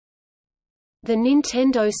The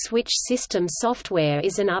Nintendo Switch system software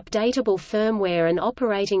is an updatable firmware and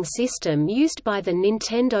operating system used by the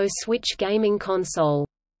Nintendo Switch gaming console.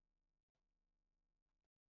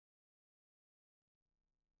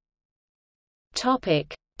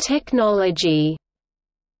 Topic: Technology.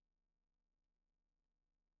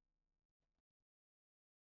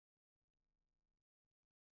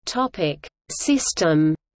 Topic: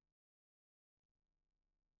 System.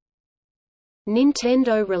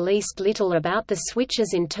 Nintendo released little about the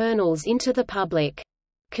Switch's internals into the public.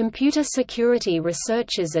 Computer security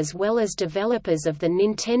researchers as well as developers of the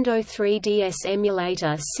Nintendo 3DS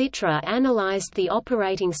emulator Citra analyzed the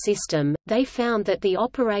operating system. They found that the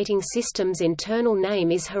operating system's internal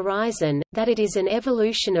name is Horizon, that it is an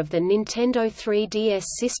evolution of the Nintendo 3DS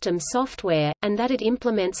system software, and that it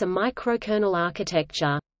implements a microkernel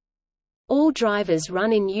architecture. All drivers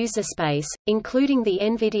run in userspace, including the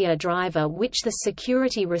NVIDIA driver, which the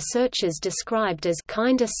security researchers described as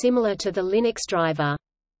kinda similar to the Linux driver.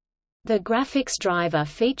 The graphics driver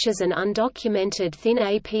features an undocumented thin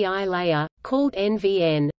API layer, called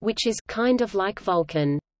NVN, which is kind of like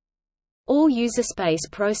Vulkan. All userspace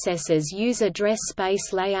processors use address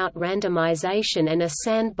space layout randomization and are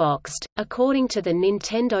sandboxed. According to the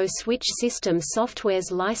Nintendo Switch system software's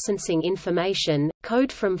licensing information,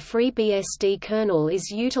 code from FreeBSD kernel is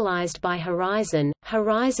utilized by Horizon.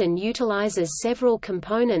 Horizon utilizes several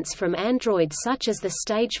components from Android such as the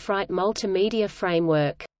Stagefright multimedia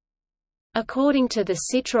framework. According to the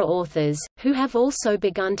Citra authors, who have also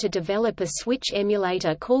begun to develop a Switch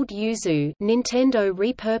emulator called Yuzu, Nintendo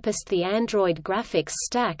repurposed the Android graphics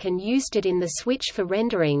stack and used it in the Switch for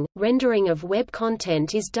rendering. Rendering of web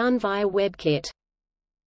content is done via WebKit.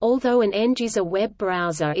 Although an end-user web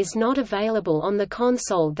browser is not available on the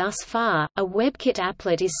console thus far, a WebKit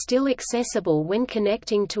applet is still accessible when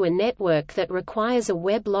connecting to a network that requires a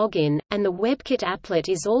web login, and the WebKit applet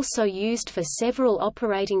is also used for several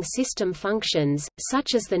operating system functions,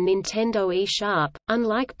 such as the Nintendo eShop.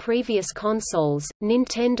 Unlike previous consoles,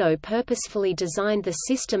 Nintendo purposefully designed the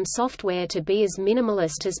system software to be as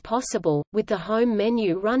minimalist as possible, with the home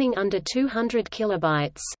menu running under 200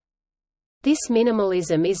 kilobytes. This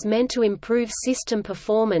minimalism is meant to improve system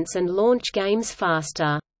performance and launch games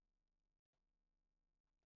faster.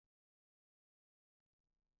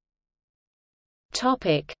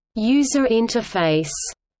 Topic: User interface.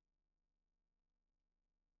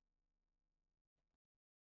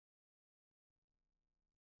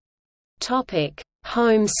 Topic: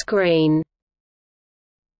 Home screen.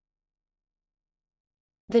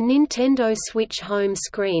 The Nintendo Switch home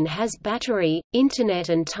screen has battery, internet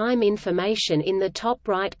and time information in the top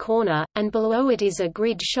right corner, and below it is a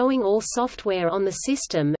grid showing all software on the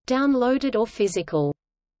system, downloaded or physical.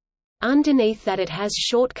 Underneath that it has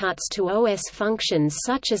shortcuts to OS functions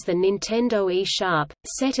such as the Nintendo eShop,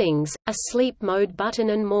 settings, a sleep mode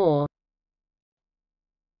button and more.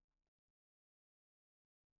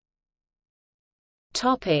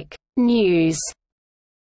 News.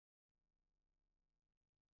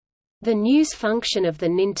 The news function of the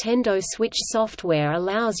Nintendo Switch software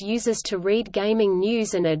allows users to read gaming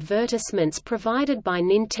news and advertisements provided by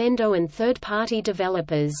Nintendo and third-party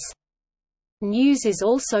developers. News is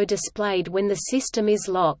also displayed when the system is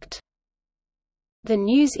locked. The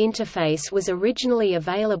news interface was originally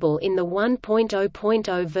available in the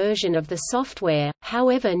 1.0.0 version of the software,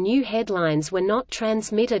 however new headlines were not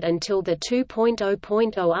transmitted until the 2.0.0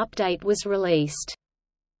 update was released.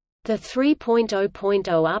 The 3.0.0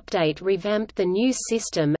 update revamped the news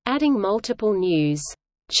system, adding multiple news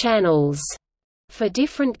channels for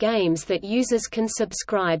different games that users can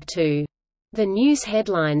subscribe to. The news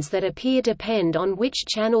headlines that appear depend on which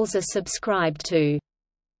channels are subscribed to.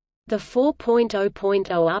 The 4.0.0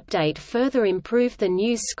 update further improved the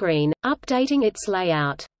news screen, updating its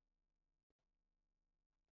layout.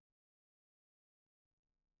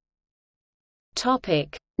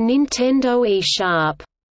 Nintendo eShop.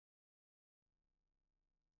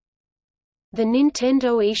 The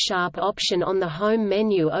Nintendo eShop option on the home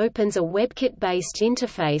menu opens a WebKit-based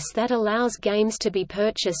interface that allows games to be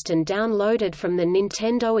purchased and downloaded from the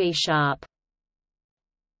Nintendo eShop.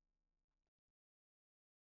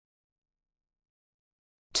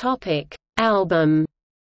 Album.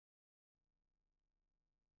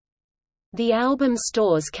 The album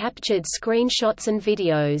stores captured screenshots and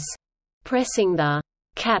videos. Pressing the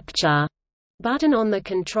Capture button on the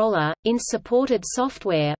controller, in supported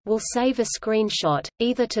software, will save a screenshot,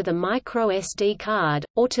 either to the microSD card,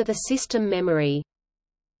 or to the system memory.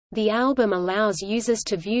 The album allows users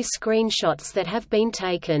to view screenshots that have been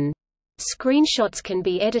taken. Screenshots can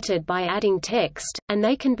be edited by adding text, and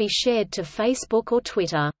they can be shared to Facebook or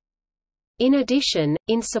Twitter. In addition,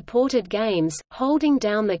 in supported games, holding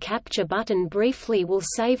down the capture button briefly will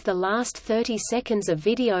save the last 30 seconds of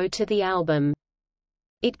video to the album.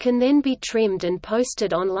 It can then be trimmed and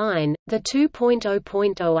posted online. The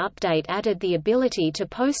 2.0.0 update added the ability to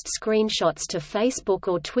post screenshots to Facebook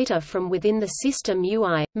or Twitter from within the system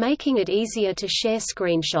UI, making it easier to share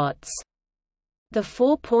screenshots. The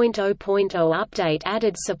 4.0.0 update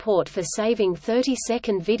added support for saving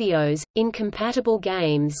 30-second videos in compatible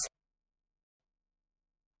games.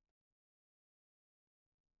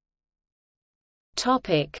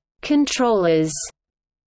 Topic: Controllers.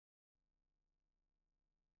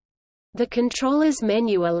 The Controllers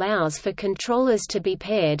menu allows for controllers to be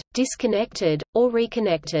paired, disconnected, or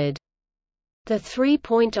reconnected. The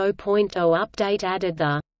 3.0.0 update added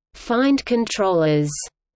the Find Controllers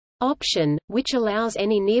option, which allows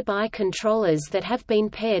any nearby controllers that have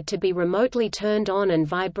been paired to be remotely turned on and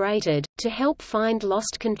vibrated, to help find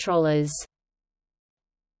lost controllers.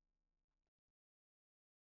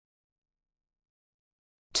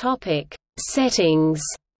 Settings.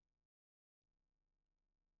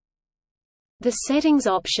 The Settings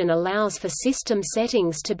option allows for system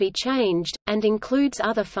settings to be changed, and includes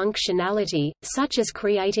other functionality, such as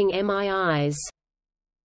creating MIIs.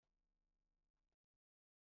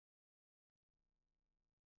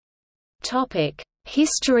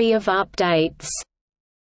 History of updates.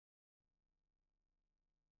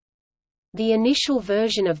 The initial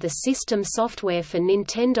version of the system software for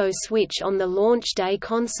Nintendo Switch on the launch day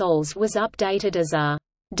consoles was updated as a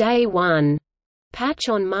Day 1 patch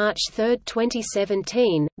on March 3,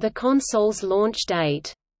 2017, the console's launch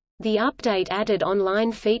date. The update added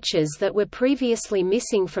online features that were previously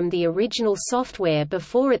missing from the original software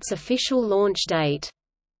before its official launch date.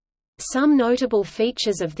 Some notable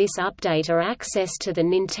features of this update are access to the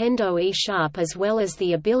Nintendo eShop as well as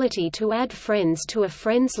the ability to add friends to a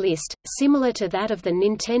friends list, similar to that of the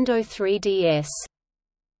Nintendo 3DS.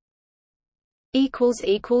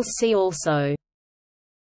 See also